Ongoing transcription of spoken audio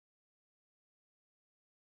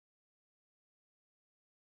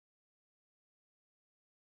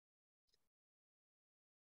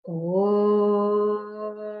Om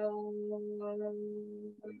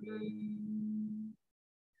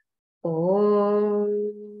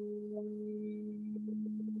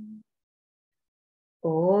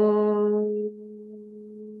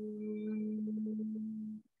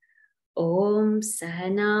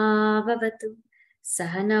Sahana Vavatu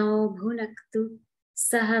Sahanau Bhunaktu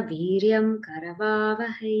Saha Viryam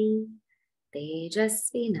Karavavahai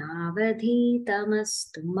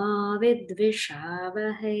Tejasvinavadhitamastu ma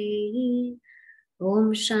vidvishavahai.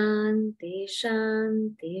 Om Shanti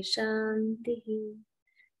Shanti Shanti.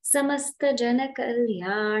 Samasta Jana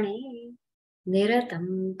Kalyane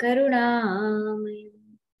Niratam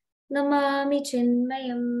Karunamayam Namami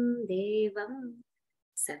Chinmayam Devam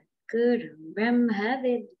Satgurum Brahma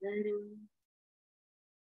Vidvaram.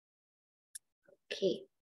 Okay.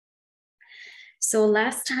 So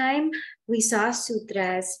last time we saw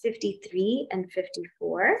sutras 53 and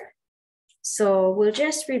 54. So we'll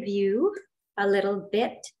just review a little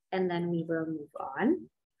bit and then we will move on.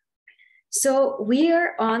 So we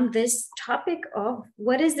are on this topic of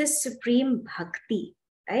what is this supreme bhakti,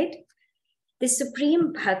 right? The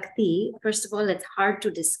supreme bhakti, first of all, it's hard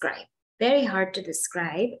to describe, very hard to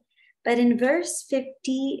describe. But in verse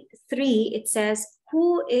 53, it says,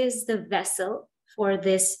 who is the vessel for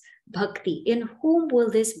this bhakti? In whom will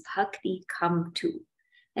this bhakti come to?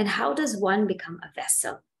 And how does one become a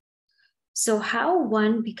vessel? So how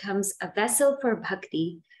one becomes a vessel for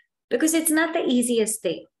bhakti, because it's not the easiest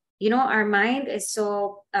thing. You know, our mind is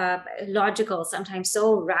so logical, sometimes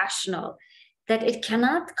so rational, that it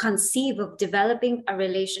cannot conceive of developing a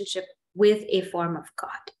relationship with a form of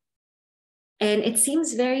God. And it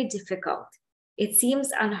seems very difficult. It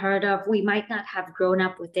seems unheard of. We might not have grown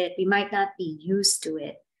up with it. We might not be used to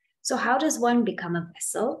it. So how does one become a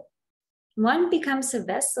vessel? One becomes a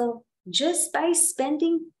vessel just by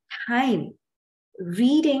spending time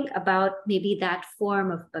reading about maybe that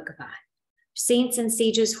form of Bhagavan. Saints and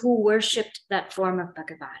sages who worshipped that form of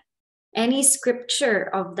Bhagavan. Any scripture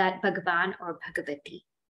of that Bhagavan or Bhagavati.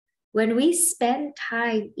 When we spend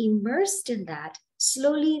time immersed in that,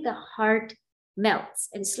 slowly the heart melts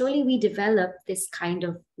and slowly we develop this kind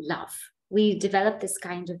of love. We develop this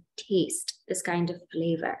kind of taste, this kind of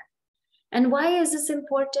flavor. And why is this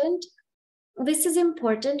important? This is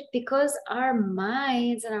important because our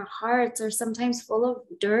minds and our hearts are sometimes full of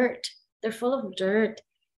dirt. They're full of dirt.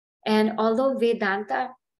 And although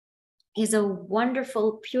Vedanta is a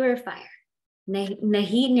wonderful purifier, nahi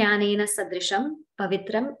jnanena sadrisham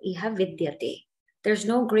pavitram iha vidyate. There's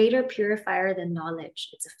no greater purifier than knowledge.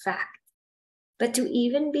 It's a fact. But to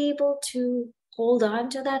even be able to hold on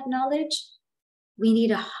to that knowledge, we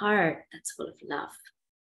need a heart that's full of love.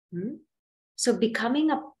 So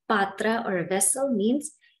becoming a patra or a vessel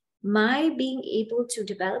means my being able to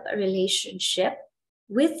develop a relationship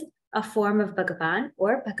with a form of Bhagavan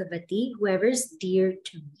or Bhagavati, whoever is dear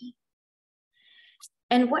to me.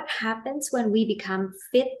 And what happens when we become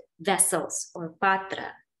fit vessels or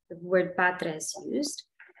patra? The word patra is used.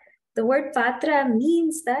 The word patra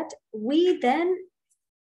means that we then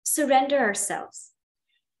surrender ourselves.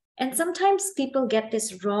 And sometimes people get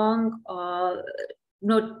this wrong,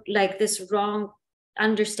 this wrong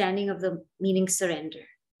understanding of the meaning surrender.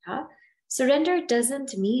 Surrender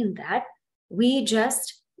doesn't mean that we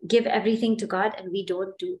just give everything to God and we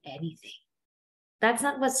don't do anything. That's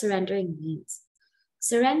not what surrendering means.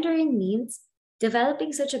 Surrendering means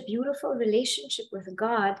developing such a beautiful relationship with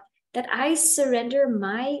God that I surrender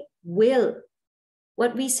my will.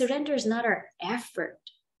 What we surrender is not our effort.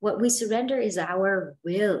 What we surrender is our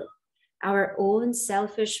will, our own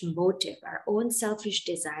selfish motive, our own selfish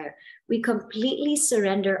desire. We completely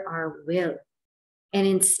surrender our will. And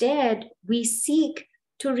instead, we seek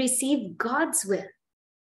to receive God's will.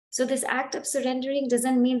 So this act of surrendering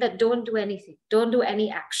doesn't mean that don't do anything, don't do any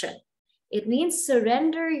action. It means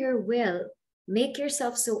surrender your will, make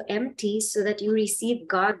yourself so empty so that you receive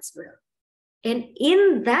God's will. And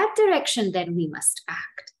in that direction, then we must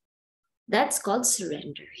act. That's called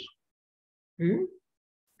surrendering.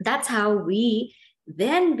 That's how we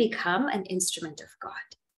then become an instrument of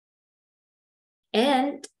God.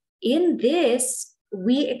 And in this,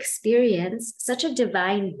 we experience such a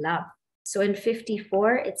divine love. So in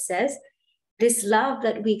 54, it says, this love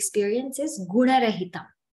that we experience is gunarahitam.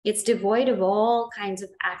 It's devoid of all kinds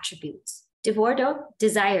of attributes, devoid of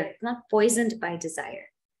desire, not poisoned by desire.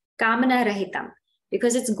 Kamana rahitam.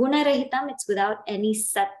 Because it's guna rahitam, it's without any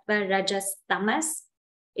sattva, rajas, tamas.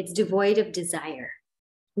 It's devoid of desire.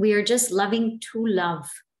 We are just loving to love.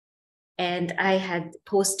 And I had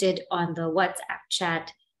posted on the WhatsApp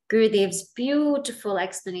chat Gurudev's beautiful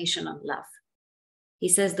explanation on love. He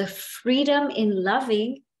says the freedom in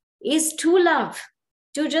loving is to love,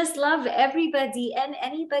 to just love everybody and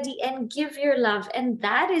anybody and give your love. And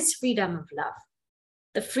that is freedom of love.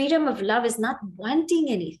 The freedom of love is not wanting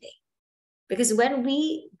anything. Because when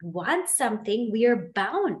we want something, we are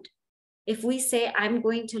bound. If we say, I'm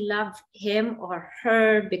going to love him or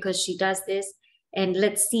her because she does this, and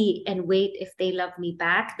let's see and wait if they love me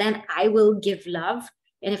back, then I will give love.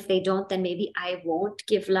 And if they don't, then maybe I won't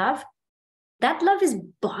give love. That love is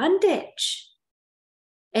bondage.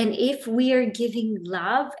 And if we are giving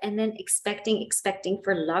love and then expecting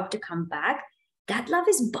for love to come back, that love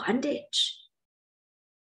is bondage.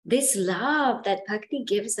 This love that Bhakti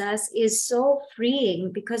gives us is so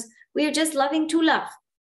freeing because we are just loving to love,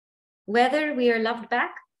 whether we are loved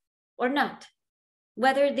back or not,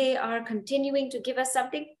 whether they are continuing to give us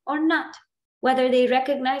something or not, whether they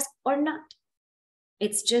recognize or not.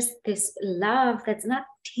 It's just this love that's not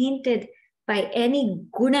tainted by any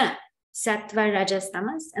guna, sattva, rajas,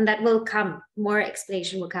 tamas, and that will come, more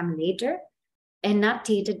explanation will come later, and not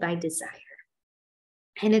tainted by desire.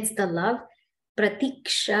 And it's the love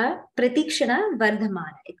pratikshana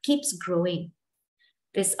vardhamana. It keeps growing.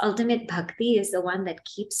 This ultimate bhakti is the one that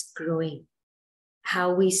keeps growing.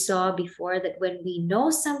 How we saw before that when we know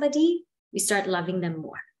somebody, we start loving them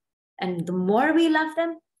more. And the more we love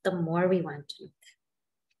them, the more we want to love them.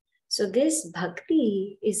 So this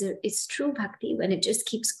bhakti is true bhakti when it just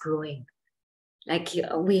keeps growing. Like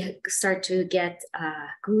we start to get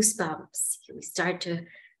goosebumps. We start to,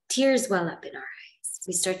 tears well up in our eyes.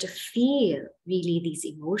 We start to feel really these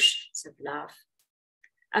emotions of love.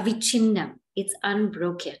 Avichinnam, it's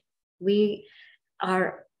unbroken. We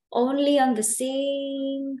are only on the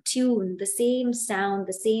same tune, the same sound,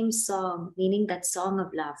 the same song, meaning that song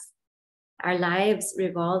of love. Our lives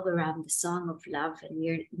revolve around the song of love, and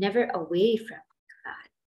we're never away from God.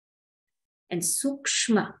 And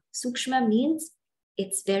sukshma means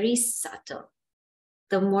it's very subtle.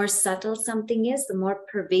 The more subtle something is, the more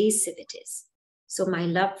pervasive it is. So my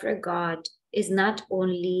love for God is not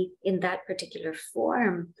only in that particular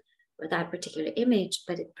form or that particular image,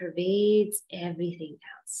 but it pervades everything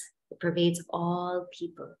else. It pervades all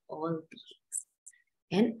people, all beings.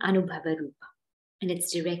 And anubhava rupa. And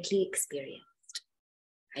it's directly experienced.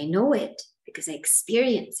 I know it because I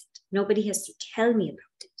experience it. Nobody has to tell me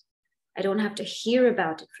about it. I don't have to hear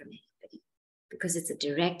about it from anybody because it's a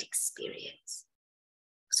direct experience.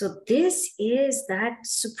 So this is that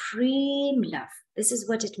supreme love. This is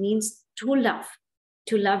what it means to love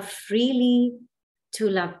freely, to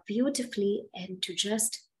love beautifully, and to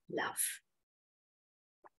just love.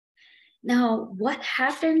 Now, what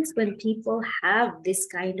happens when people have this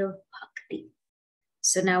kind of bhakti?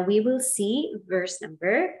 So now we will see verse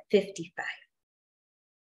number 55.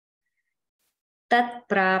 Tat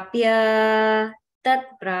prapya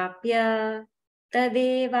tadeva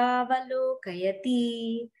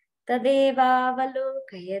avalokayati tadeva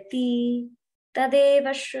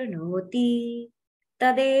shrunoti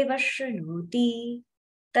tadeva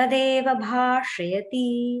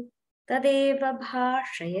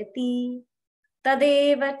bhashayati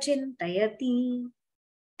tadeva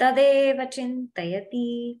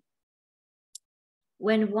chintayati.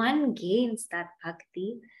 When one gains that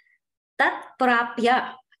bhakti, tat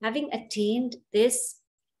prapya, having attained this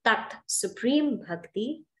tat, supreme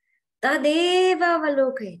bhakti, tadeva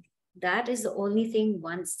avalokayati, that is the only thing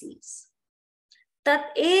one sees. Tat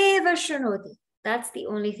eva shrunoti, that's the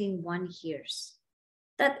only thing one hears.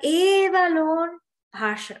 Tat eva alone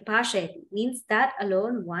bhashayati, means that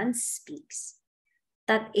alone one speaks.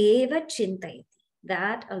 Tat eva chintayati,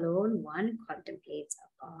 that alone one contemplates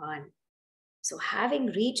upon. So having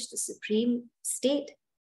reached the supreme state,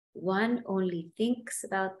 one only thinks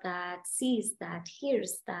about that, sees that,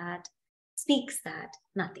 hears that, speaks that,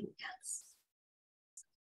 nothing else.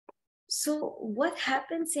 So what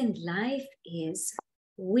happens in life is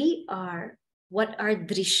we are what our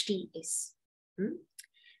drishti is.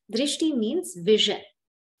 Drishti means vision.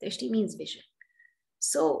 Drishti means vision.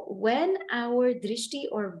 So when our drishti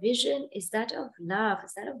or vision is that of love,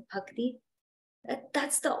 is that of bhakti,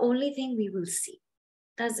 that's the only thing we will see.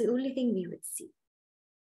 That's the only thing we would see.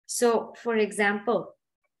 So for example,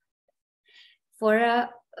 there's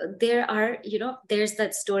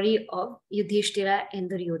that story of Yudhishthira and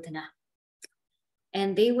Duryodhana.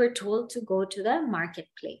 And they were told to go to the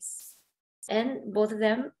marketplace. And both of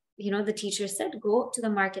them, the teacher said, go to the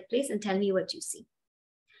marketplace and tell me what you see.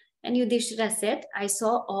 And Yudhishthira said, I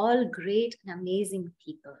saw all great and amazing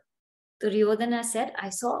people. Duryodhana said,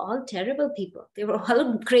 I saw all terrible people. They were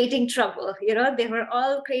all creating trouble. They were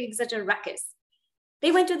all creating such a ruckus.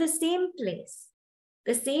 They went to the same place,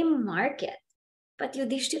 the same market, but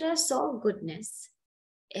Yudhishthira saw goodness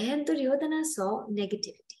And Duryodhana saw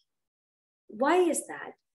negativity. Why is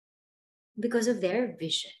that? Because of their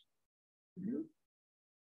vision.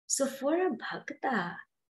 So for a bhakta,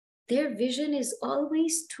 their vision is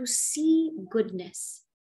always to see goodness.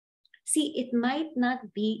 See, it might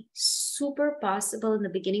not be super possible in the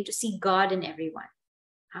beginning to see God in everyone.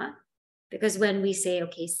 Because when we say,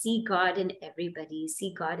 okay, see God in everybody,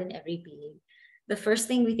 see God in every being, the first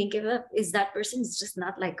thing we think of is that person is just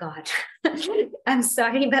not like God. I'm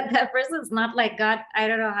sorry, but that person is not like God. I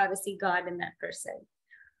don't know how to see God in that person.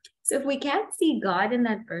 So if we can't see God in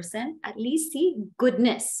that person, at least see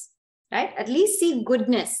goodness, right? At least see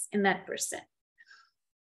goodness in that person.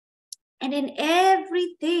 And in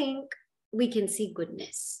everything, we can see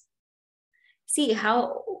goodness. See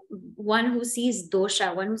how one who sees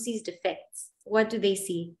dosha, one who sees defects, what do they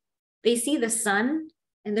see? They see the sun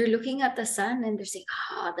and they're looking at the sun and they're saying,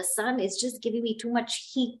 the sun is just giving me too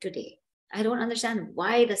much heat today. I don't understand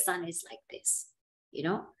why the sun is like this,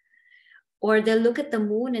 Or they'll look at the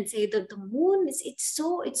moon and say that the moon it's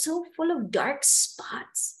so full of dark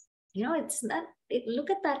spots. It's not, look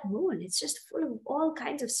at that moon. It's just full of all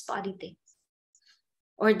kinds of spotty things.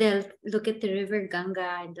 Or they'll look at the river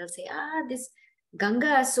Ganga and they'll say, this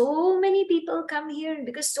Ganga, so many people come here. And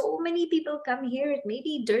because so many people come here, it may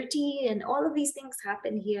be dirty and all of these things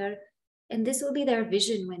happen here. And this will be their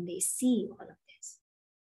vision when they see all of this.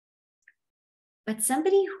 But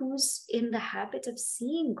somebody who's in the habit of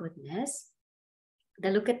seeing goodness,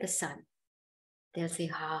 they'll look at the sun. They'll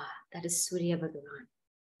say, that is Surya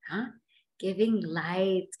Bhagavan. Giving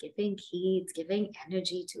light, giving heat, giving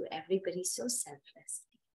energy to everybody so selflessly.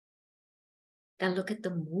 They'll look at the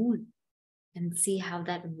moon and see how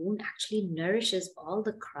that moon actually nourishes all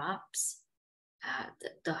the crops.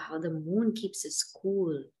 How the moon keeps us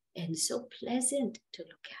cool and so pleasant to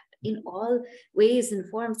look at in all ways and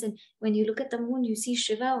forms. And when you look at the moon, you see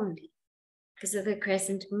Shiva only because of the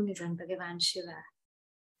crescent moon is on Bhagavan Shiva.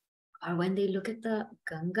 Or when they look at the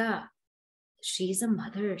Ganga, she's a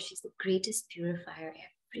mother. She's the greatest purifier.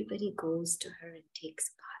 Everybody goes to her and takes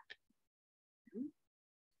bath.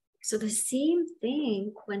 So the same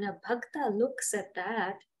thing, when a bhakta looks at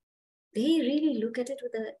that, they really look at it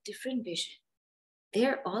with a different vision.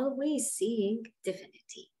 They're always seeing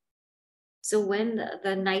divinity. So when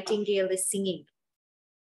the nightingale is singing,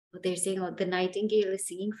 they're saying, the nightingale is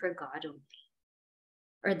singing for God only.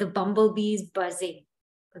 Or the bumblebee is buzzing.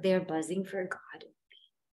 They're buzzing for God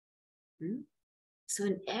only. So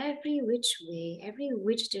in every which way, every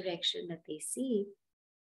which direction that they see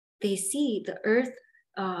the earth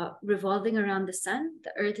revolving around the sun.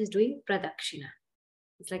 The earth is doing pradakshina.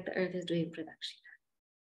 It's like the earth is doing pradakshina.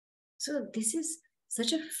 So this is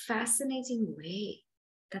such a fascinating way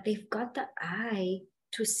that they've got the eye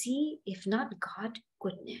to see, if not God,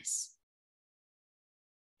 goodness.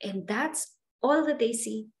 And that's all that they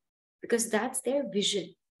see, because that's their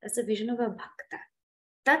vision. That's the vision of a bhakta.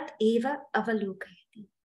 Tat eva avalokayati.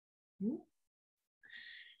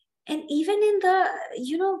 And even in the,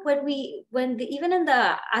 even in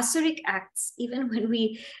the Asuric acts, even when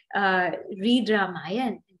we read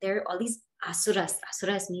Ramayana, there are all these asuras.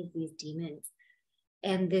 Asuras means these demons.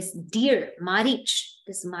 And this deer,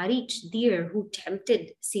 this Marich deer who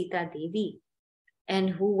tempted Sita Devi and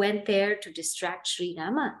who went there to distract Sri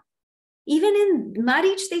Rama. Even in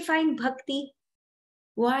Marich, they find bhakti.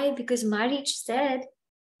 Why? Because Marich said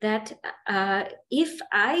that if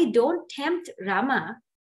I don't tempt Rama,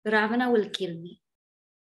 Ravana will kill me.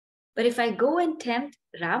 But if I go and tempt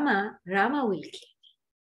Rama, Rama will kill me.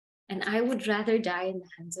 And I would rather die in the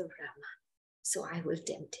hands of Rama. So I will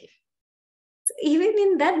tempt him. So even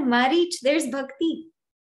in that Marich, there's bhakti.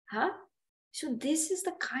 So this is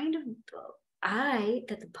the kind of eye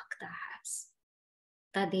that the bhakta has.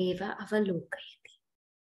 Tadeva avalokayati.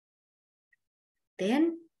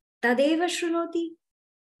 Then tadeva shrunoti.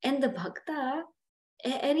 And the bhakta,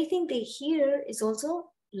 anything they hear is also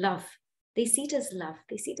love. They see it as love.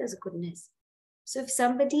 They see it as goodness. So if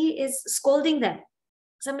somebody is scolding them,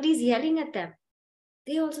 somebody is yelling at them,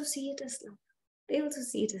 they also see it as love. They also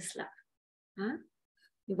see it as love.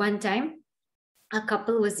 One time, a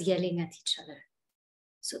couple was yelling at each other.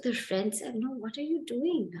 So their friend said, no, what are you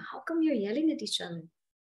doing? How come you're yelling at each other?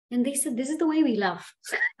 And they said, this is the way we love.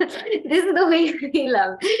 This is the way we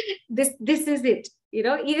love. This is it.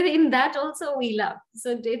 Even in that also we love.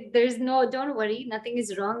 So there's no, don't worry, nothing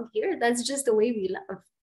is wrong here. That's just the way we love.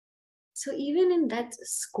 So even in that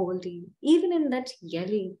scolding, even in that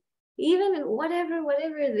yelling, even in whatever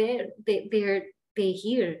they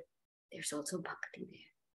hear, there's also bhakti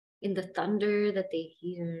there. In the thunder that they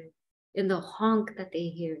hear, in the honk that they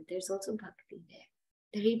hear, there's also bhakti there.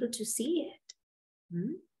 They're able to see it.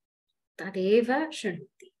 Tadeva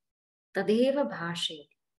shrunati, tadeva bhasheti.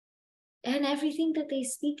 And everything that they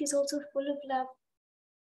speak is also full of love.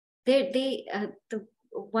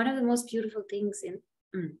 One of the most beautiful things in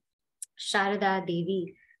Sharada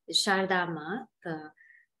Devi, the Sharada Ma,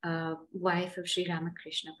 the wife of Sri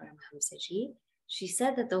Ramakrishna Paramahamsaji, she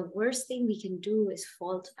said that the worst thing we can do is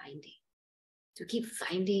fault finding. To keep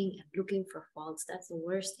finding and looking for faults, that's the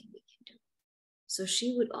worst thing we can do. So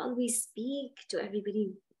she would always speak to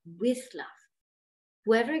everybody with love.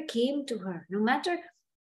 Whoever came to her, no matter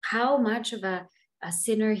how much of a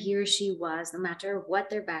sinner he or she was, no matter what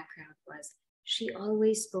their background was, she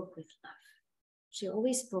always spoke with love. She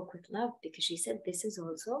always spoke with love because she said, this is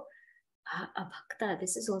also a bhakta.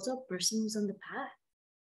 This is also a person who's on the path.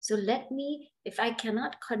 So let me, if I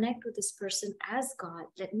cannot connect with this person as God,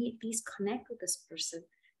 let me at least connect with this person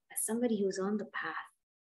as somebody who's on the path,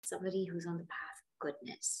 somebody who's on the path of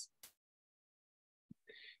goodness.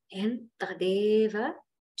 And tadeva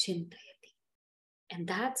chintayati. And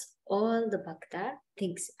that's all the bhakta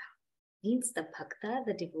thinks about. Means the bhakta,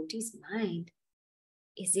 the devotee's mind,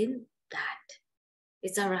 is in that.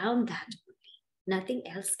 It's around that only. Nothing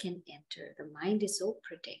else can enter. The mind is so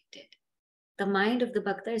protected. The mind of the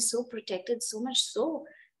bhakta is so protected, so much so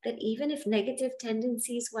that even if negative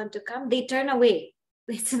tendencies want to come, they turn away.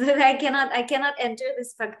 So that I cannot enter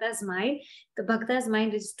this bhakta's mind. The bhakta's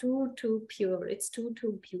mind is too pure. It's too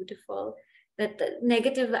beautiful that the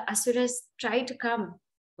negative asuras try to come,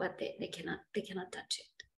 but they cannot touch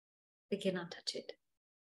it. They cannot touch it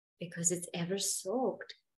because it's ever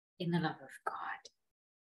soaked in the love of God.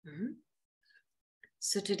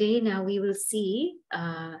 So today now we will see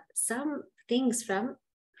some things from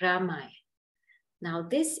Ramayana. Now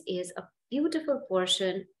this is a beautiful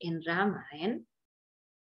portion in Ramayana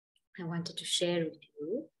I wanted to share with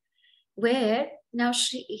you, where now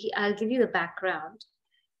I'll give you the background.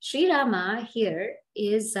 Sri Rama here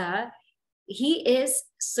is, he is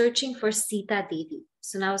searching for Sita Devi.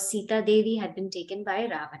 So now Sita Devi had been taken by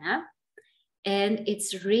Ravana and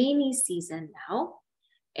it's rainy season now.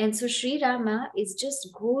 And so Sri Rama is just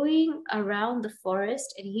going around the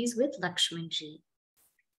forest and he's with Lakshmanji.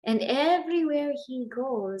 And everywhere he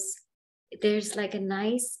goes, there's like a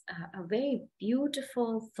nice, a very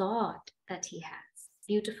beautiful thought that he has,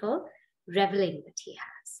 beautiful reveling that he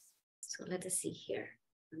has. So let us see here.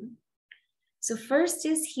 So first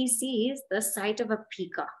is he sees the sight of a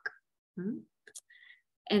peacock.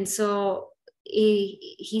 And so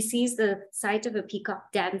he sees the sight of a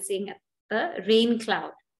peacock dancing at the rain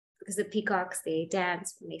cloud, because the peacocks, they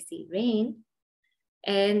dance when they see rain.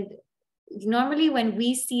 And normally when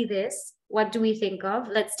we see this, what do we think of?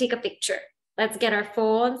 Let's take a picture. Let's get our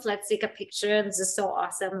phones. Let's take a picture. This is so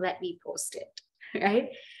awesome. Let me post it, right?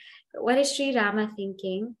 But what is Sri Rama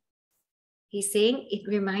thinking? He's saying it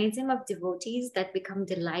reminds him of devotees that become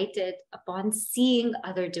delighted upon seeing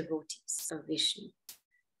other devotees of Vishnu.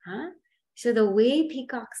 So the way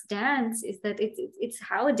peacocks dance is that it's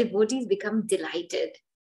how devotees become delighted.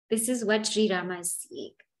 This is what Sri Rama is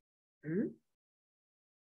seeing.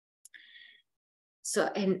 So,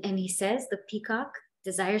 and he says the peacock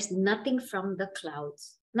desires nothing from the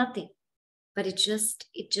clouds, nothing, but it just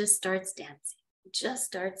starts dancing. It just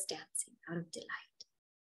starts dancing out of delight.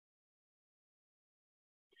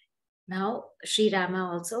 Now, Sri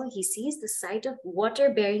Rama also, he sees the sight of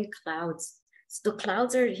water-bearing clouds. So the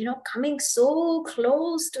clouds are, coming so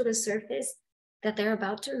close to the surface that they're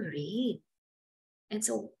about to rain. And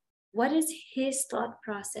so what is his thought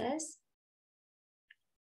process?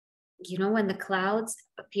 When the clouds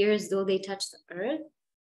appear as though they touch the earth,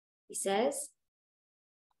 he says,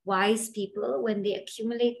 wise people, when they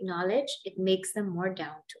accumulate knowledge, it makes them more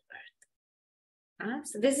down to earth.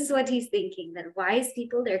 So this is what he's thinking, that wise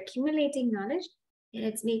people, they're accumulating knowledge and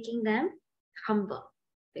it's making them humble.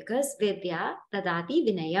 Because Vidya Tadati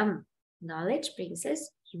Vinayam, knowledge brings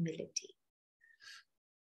us humility.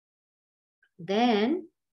 Then,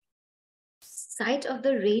 sight of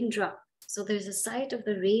the raindrop. So there's a sight of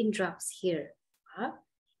the raindrops here.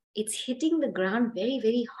 It's hitting the ground very,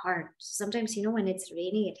 very hard. Sometimes, when it's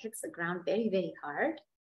raining, it hits the ground very, very hard.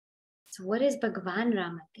 So what is Bhagavan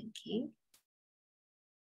Rama thinking?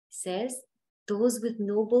 He says, those with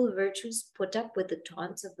noble virtues put up with the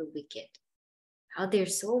taunts of the wicked. How they're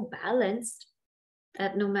so balanced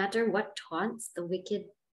that no matter what taunts the wicked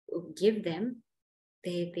give them,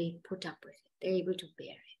 they put up with it. They're able to bear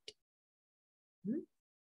it.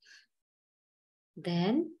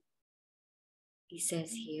 Then he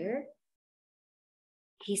says here,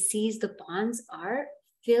 he sees the ponds are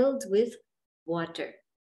filled with water.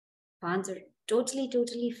 Ponds are totally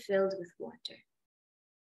filled with water.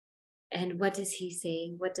 And what is he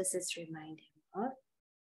saying? What does this remind him of?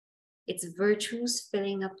 It's virtues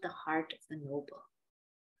filling up the heart of the noble.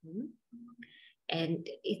 And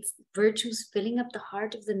it's virtues filling up the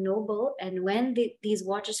heart of the noble. And when these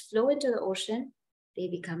waters flow into the ocean, they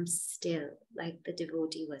become still, like the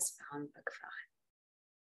devotee was found Bhagavan.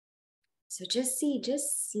 So just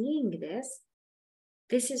seeing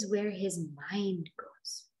this is where his mind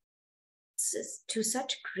goes. To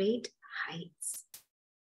such great heights.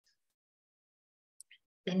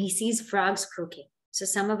 Then he sees frogs croaking. So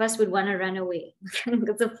some of us would want to run away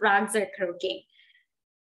because the frogs are croaking.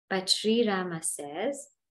 But Sri Rama says,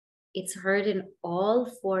 it's heard in all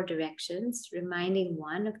four directions, reminding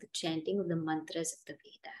one of the chanting of the mantras of the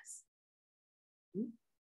Vedas.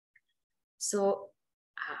 So,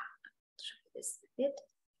 try this a bit.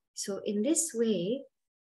 So in this way,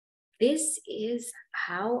 this is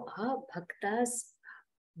how a bhakta's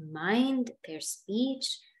mind, their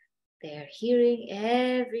speech, their hearing,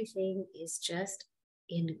 everything is just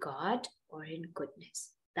in God or in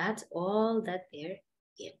goodness. That's all that they're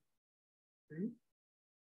in.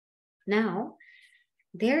 Now,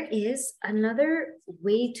 there is another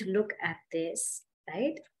way to look at this,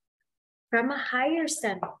 right? From a higher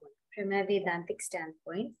standpoint, from a Vedantic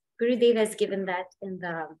standpoint, Gurudev has given that in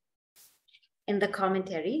the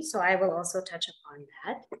commentary, so I will also touch upon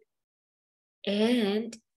that.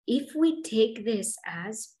 And if we take this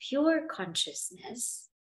as pure consciousness,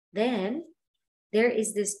 then there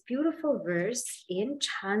is this beautiful verse in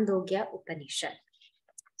Chandogya Upanishad.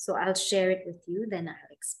 So I'll share it with you, then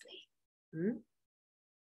I'll explain.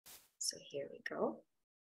 So here we go.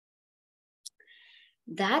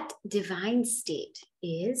 That divine state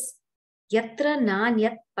is Yatra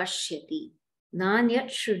Nanyat Pashyati, Nanyat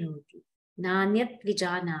Shrunoti, Nanyat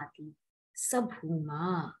Vijanati,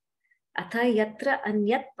 Sabhuma. Atha Yatra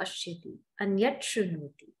Anyat Pashyati, Anyat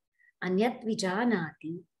Shrunoti, Anyat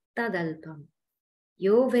Vijanati, Tadalpam.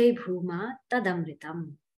 Yo Ve Bhuma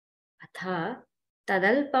Tadamritam. Atha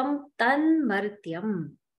Tadalpam Tan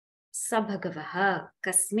Martyam. Sabhagavaha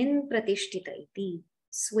Kasmin Pratishtita iti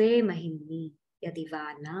Swe Mahimni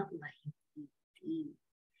Yadivana Mahimni.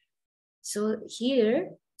 So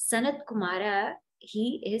here, Sanat Kumara,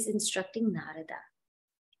 he is instructing Narada.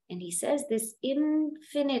 And he says this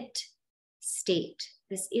infinite state,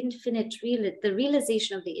 this infinite, the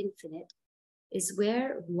realization of the infinite is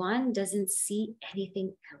where one doesn't see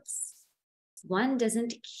anything else. One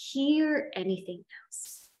doesn't hear anything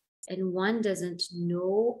else. And one doesn't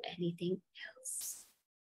know anything else.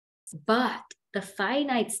 But the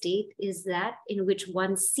finite state is that in which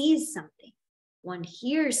one sees something, one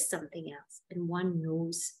hears something else, and one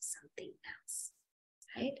knows something else,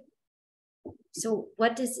 right? So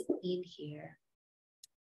what does it mean here?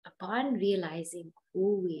 Upon realizing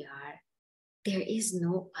who we are, there is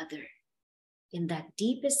no other. In that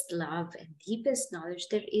deepest love and deepest knowledge,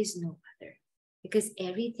 there is no other. Because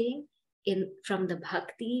everything from the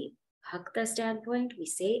Bhakta standpoint, we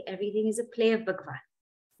say everything is a play of Bhagavan.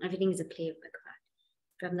 Everything is a play of Bhagavan.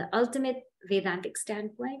 From the ultimate Vedantic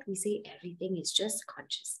standpoint, we say everything is just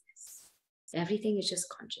consciousness. Everything is just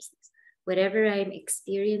consciousness. Whatever I'm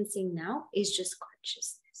experiencing now is just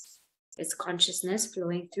consciousness. It's consciousness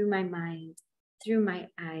flowing through my mind, through my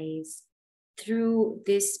eyes, through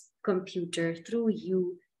this computer, through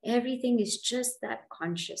you. Everything is just that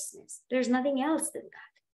consciousness. There's nothing else than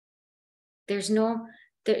that. There's no,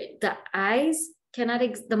 the eyes cannot,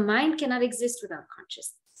 the mind cannot exist without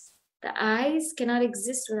consciousness. The eyes cannot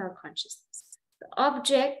exist without consciousness. The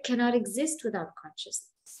object cannot exist without consciousness.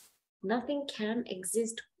 Nothing can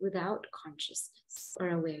exist without consciousness or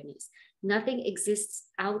awareness. Nothing exists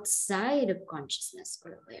outside of consciousness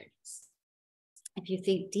or awareness. If you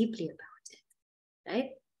think deeply about it, right?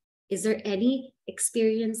 Is there any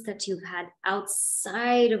experience that you've had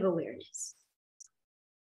outside of awareness?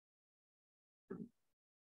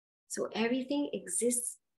 So everything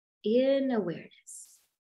exists in awareness.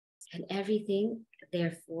 And everything,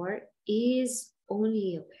 therefore, is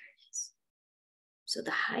only awareness. So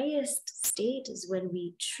the highest state is when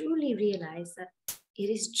we truly realize that it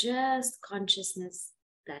is just consciousness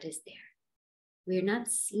that is there. We're not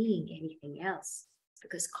seeing anything else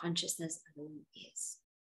because consciousness alone is.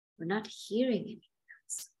 We're not hearing anything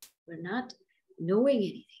else. We're not knowing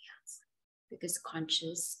anything else because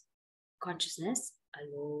consciousness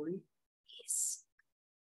alone is.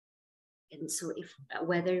 And so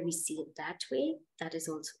whether we see it that way, that is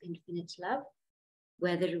also infinite love.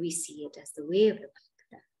 Whether we see it as the way of the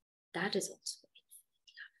Bhakta, that is also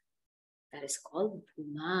infinite love. That is called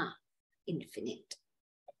Bhuma, infinite.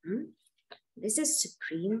 This is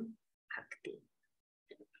supreme Bhakti.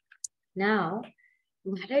 Now,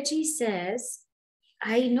 Maharaji says,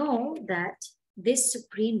 I know that this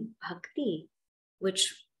supreme bhakti,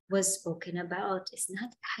 which was spoken about, is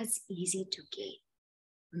not as easy to gain.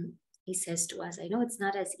 He says to us, I know it's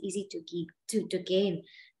not as easy to gain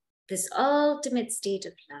this ultimate state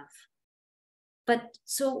of love. But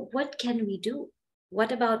so what can we do?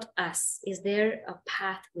 What about us? Is there a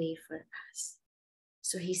pathway for us?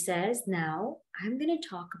 So he says, now I'm going to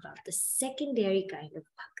talk about the secondary kind of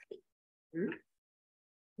bhakti.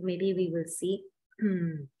 Maybe we will see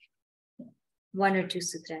one or two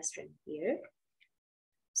sutras from here.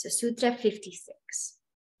 So Sutra 56.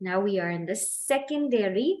 Now we are in the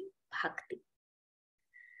secondary bhakti.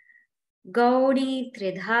 Gauri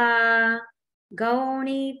Tridha,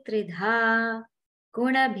 Guna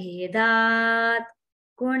Bhedat,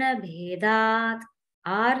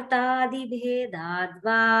 Artadi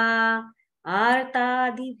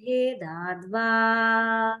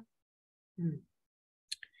Bhedadva.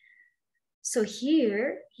 So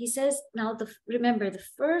here he says, now remember the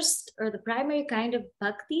first or the primary kind of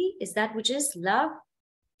bhakti is that which is love,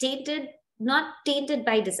 not tainted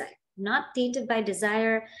by desire, not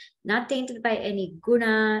tainted by any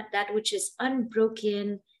guna, that which is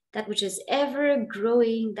unbroken, that which is ever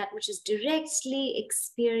growing, that which is directly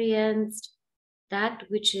experienced, that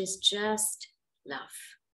which is just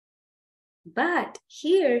love. But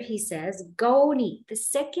here he says, Gauni, the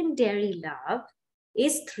secondary love,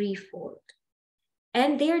 is threefold.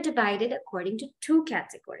 And they are divided according to two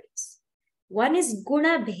categories. One is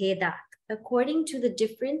guna bhedat, according to the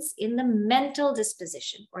difference in the mental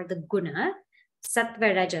disposition, or the guna,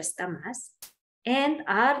 sattva, rajas, tamas, and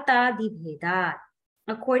artadi bhedat,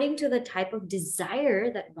 according to the type of desire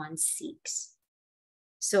that one seeks.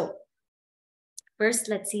 So, first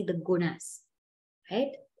let's see the gunas,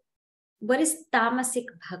 right? What is tamasic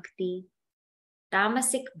bhakti?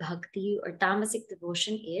 Tamasic bhakti or tamasic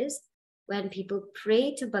devotion is when people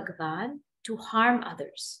pray to Bhagavan to harm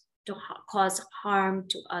others, to cause harm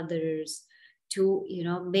to others, to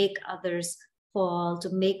make others fall, to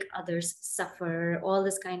make others suffer, all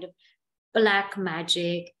this kind of black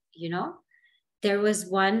magic. There was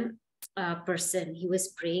one person, he was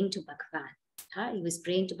praying to Bhagavan. He was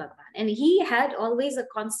praying to Bhagavan, and he had always a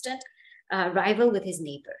constant rival with his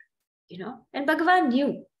neighbor, and Bhagavan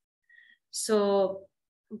knew. So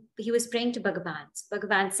he was praying to Bhagavan. So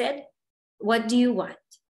Bhagavan said, what do you want?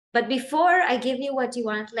 But before I give you what you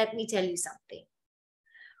want, let me tell you something.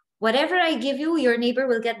 Whatever I give you, your neighbor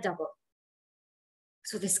will get double.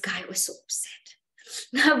 So this guy was so upset.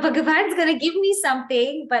 Now Bhagavan's going to give me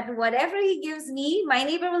something, but whatever he gives me, my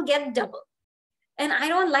neighbor will get double. And I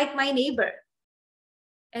don't like my neighbor.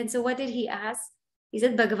 And so what did he ask? He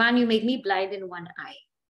said, Bhagavan, you make me blind in one eye.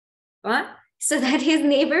 What? So that his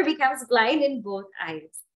neighbor becomes blind in both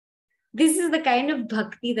eyes. This is the kind of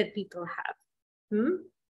bhakti that people have.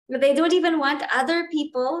 They don't even want other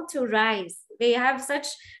people to rise. They have such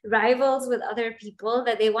rivals with other people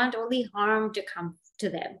that they want only harm to come to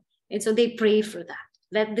them. And so they pray for that.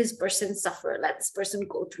 Let this person suffer. Let this person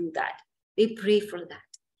go through that. They pray for that.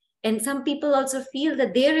 And some people also feel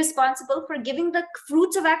that they're responsible for giving the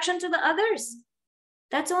fruits of action to the others.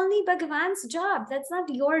 That's only Bhagavan's job. That's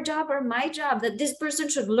not your job or my job, that this person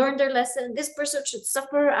should learn their lesson, this person should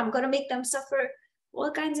suffer, I'm going to make them suffer.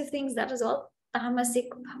 All kinds of things. That is all tamasic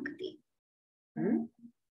bhakti.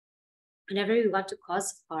 Whenever we want to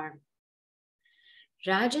cause harm.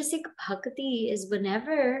 Rajasic bhakti is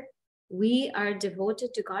whenever we are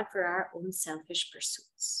devoted to God for our own selfish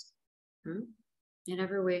pursuits.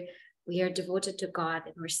 Whenever we are devoted to God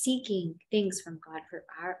and we're seeking things from God for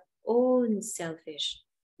our own selfish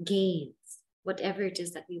gains, whatever it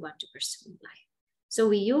is that we want to pursue in life. So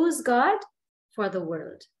we use God for the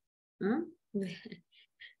world.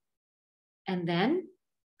 And then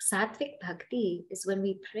sattvic bhakti is when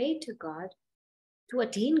we pray to God to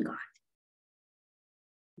attain God.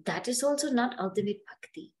 That is also not ultimate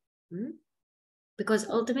bhakti. Because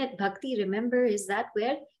ultimate bhakti, remember, is that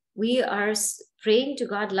where we are praying to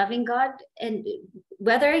God, loving God, and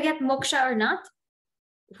whether I get moksha or not,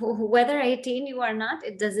 whether I attain you or not,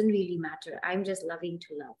 it doesn't really matter. I'm just loving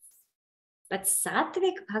to love. But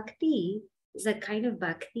sattvic bhakti is a kind of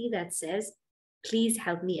bhakti that says, please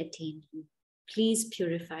help me attain you. Please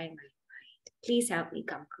purify my mind. Please help me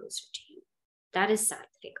come closer to you. That is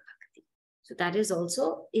sattvic bhakti. So that is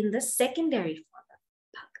also in the secondary form of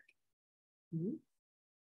bhakti.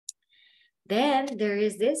 Then there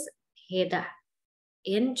is this Heda.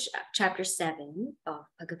 In chapter 7 of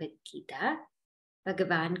Bhagavad Gita,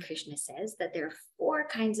 Bhagavan Krishna says that there are 4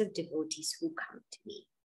 kinds of devotees who come to me.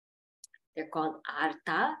 They're called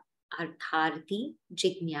Artha, Artharthi,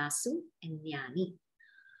 Jignasu, and Jnani.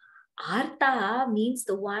 Arta means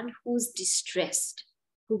the one who's distressed,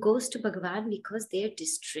 who goes to Bhagavan because they're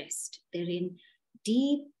distressed. They're in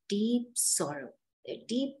deep, deep sorrow. They're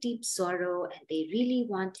deep, deep sorrow and they really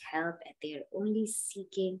want help and they're only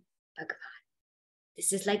seeking Bhagavan.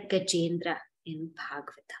 This is like Gajendra in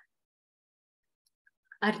Bhagavatam.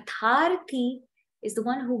 Artharthi is the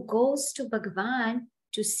one who goes to Bhagavan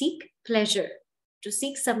to seek pleasure, to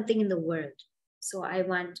seek something in the world. So I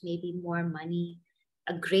want maybe more money,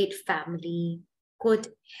 a great family, good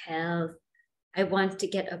health. I want to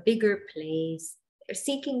get a bigger place. They're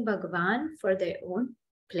seeking Bhagavan for their own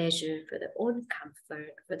pleasure, for their own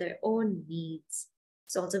comfort, for their own needs.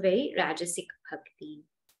 It's also very Rajasic Bhakti.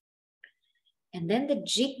 And then the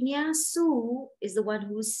Jignasu is the one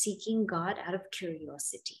who's seeking God out of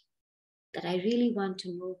curiosity. That I really want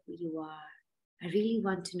to know who you are. I really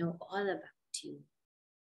want to know all about you.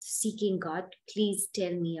 Seeking God, please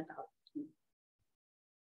tell me about you.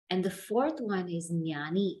 And the fourth one is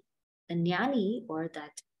Jnani. The Jnani, or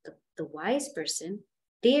that the wise person,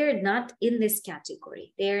 they're not in this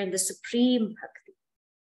category. They're in the supreme bhakti.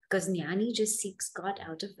 Because Jnani just seeks God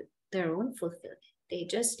out of their own fulfillment. They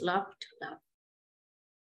just love to love.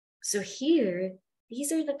 So here,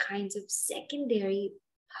 these are the kinds of secondary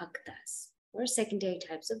bhaktas, or secondary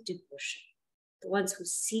types of devotion. The ones who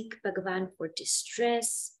seek Bhagavan for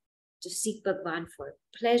distress, to seek Bhagavan for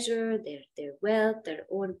pleasure, their wealth, their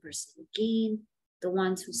own personal gain. The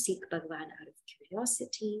ones who seek Bhagavan out of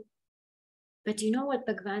curiosity. But you know what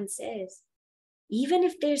Bhagavan says? Even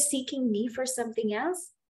if they're seeking me for something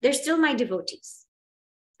else, they're still my devotees.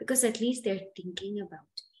 Because at least they're thinking about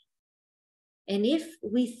me. And if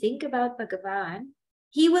we think about Bhagavan,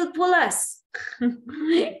 he will pull us.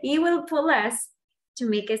 He will pull us to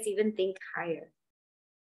make us even think higher.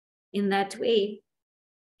 In that way,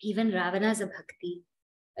 even Ravana has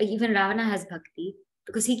bhakti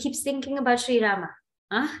because he keeps thinking about Sri Rama.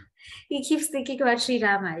 Huh? He keeps thinking about Sri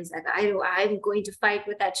Rama. He's like, I'm going to fight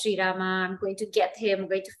with that Sri Rama. I'm going to get him. I'm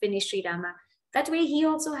going to finish Sri Rama. That way, he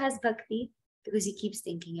also has bhakti because he keeps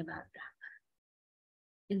thinking about Rama.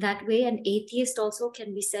 In that way, an atheist also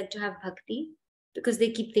can be said to have bhakti because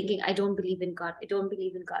they keep thinking, I don't believe in God. I don't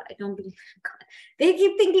believe in God. I don't believe in God. They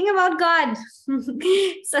keep thinking about God.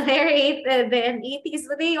 So they're an atheist,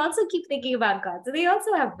 but they also keep thinking about God. So they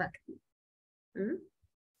also have bhakti.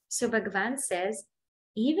 So Bhagavan says,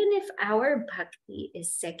 even if our bhakti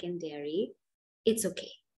is secondary, it's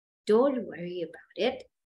okay. Don't worry about it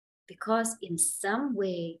because in some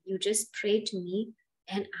way you just pray to me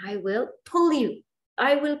and I will pull you.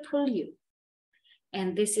 I will pull you.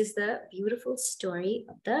 And this is the beautiful story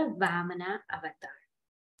of the Vamana avatar.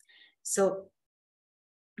 So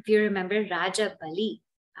if you remember Raja Bali,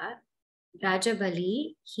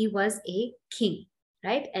 he was a king,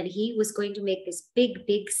 right? And he was going to make this big,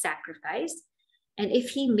 big sacrifice. And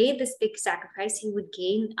if he made this big sacrifice, he would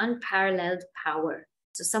gain unparalleled power.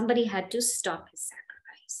 So somebody had to stop his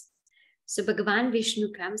sacrifice. So Bhagavan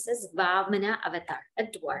Vishnu comes as Vamana avatar, a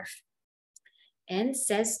dwarf, and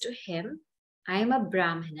says to him, I am a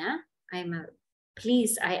Brahmana.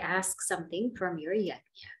 Please, I ask something from your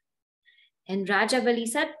yajna. And Raja Bali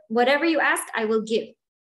said, whatever you ask, I will give.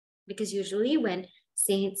 Because usually when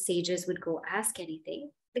saints, sages would go ask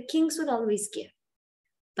anything, the kings would always give.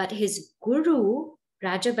 But his guru,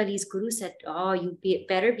 Raja Bali's guru said,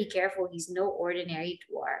 better be careful. He's no ordinary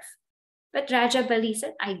dwarf. But Raja Bali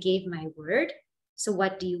said, I gave my word. So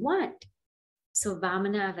what do you want? So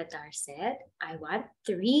Vamana avatar said, I want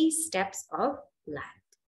 3 steps of land.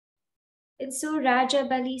 And so Raja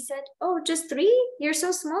Bali said, oh, just 3? You're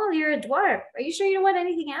so small, you're a dwarf. Are you sure you don't want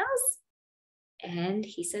anything else? And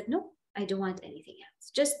he said, no, I don't want anything else.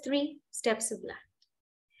 Just 3 steps of land.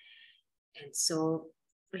 And so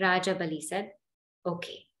Raja Bali said,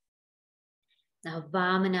 okay. Now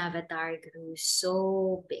Vamana avatar grew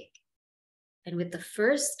so big. And with the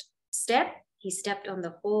first step, he stepped on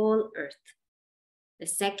the whole earth. The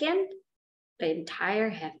second, the entire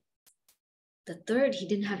heaven. The third, he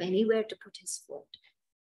didn't have anywhere to put his foot.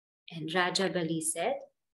 And Raja Bali said,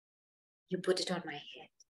 you put it on my head.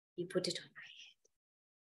 You put it on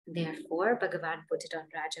my head. Therefore, Bhagavan put it on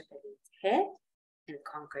Raja Bali's head and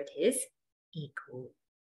conquered his ego.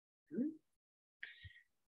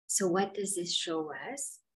 So what does this show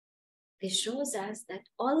us? This shows us that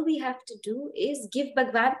all we have to do is give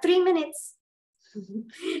Bhagavan 3 minutes.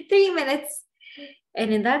 3 minutes.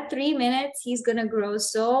 And in that 3 minutes, he's going to grow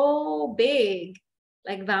so big,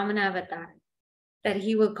 like Vamana avatar, that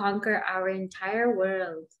he will conquer our entire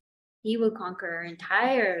world. He will conquer our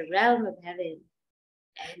entire realm of heaven.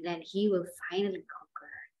 And then he will finally conquer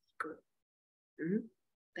our ego.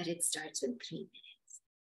 But it starts with 3 minutes.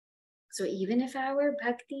 So even if our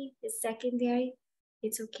bhakti is secondary,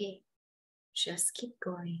 it's okay. Just keep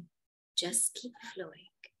going. Just keep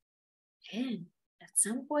flowing. And at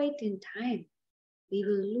some point in time, we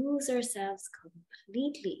will lose ourselves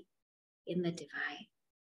completely in the divine.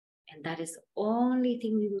 And that is the only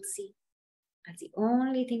thing we will see. That's the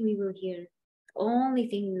only thing we will hear. The only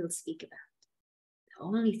thing we will speak about. The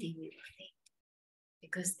only thing we will think.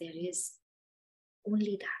 Because there is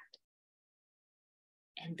only that.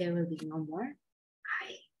 And there will be no more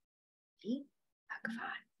I, me,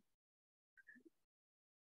 Bhagavan.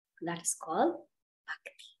 That is called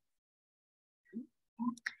Bhakti.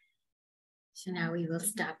 So now we will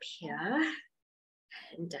stop here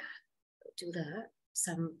and do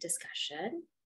some discussion.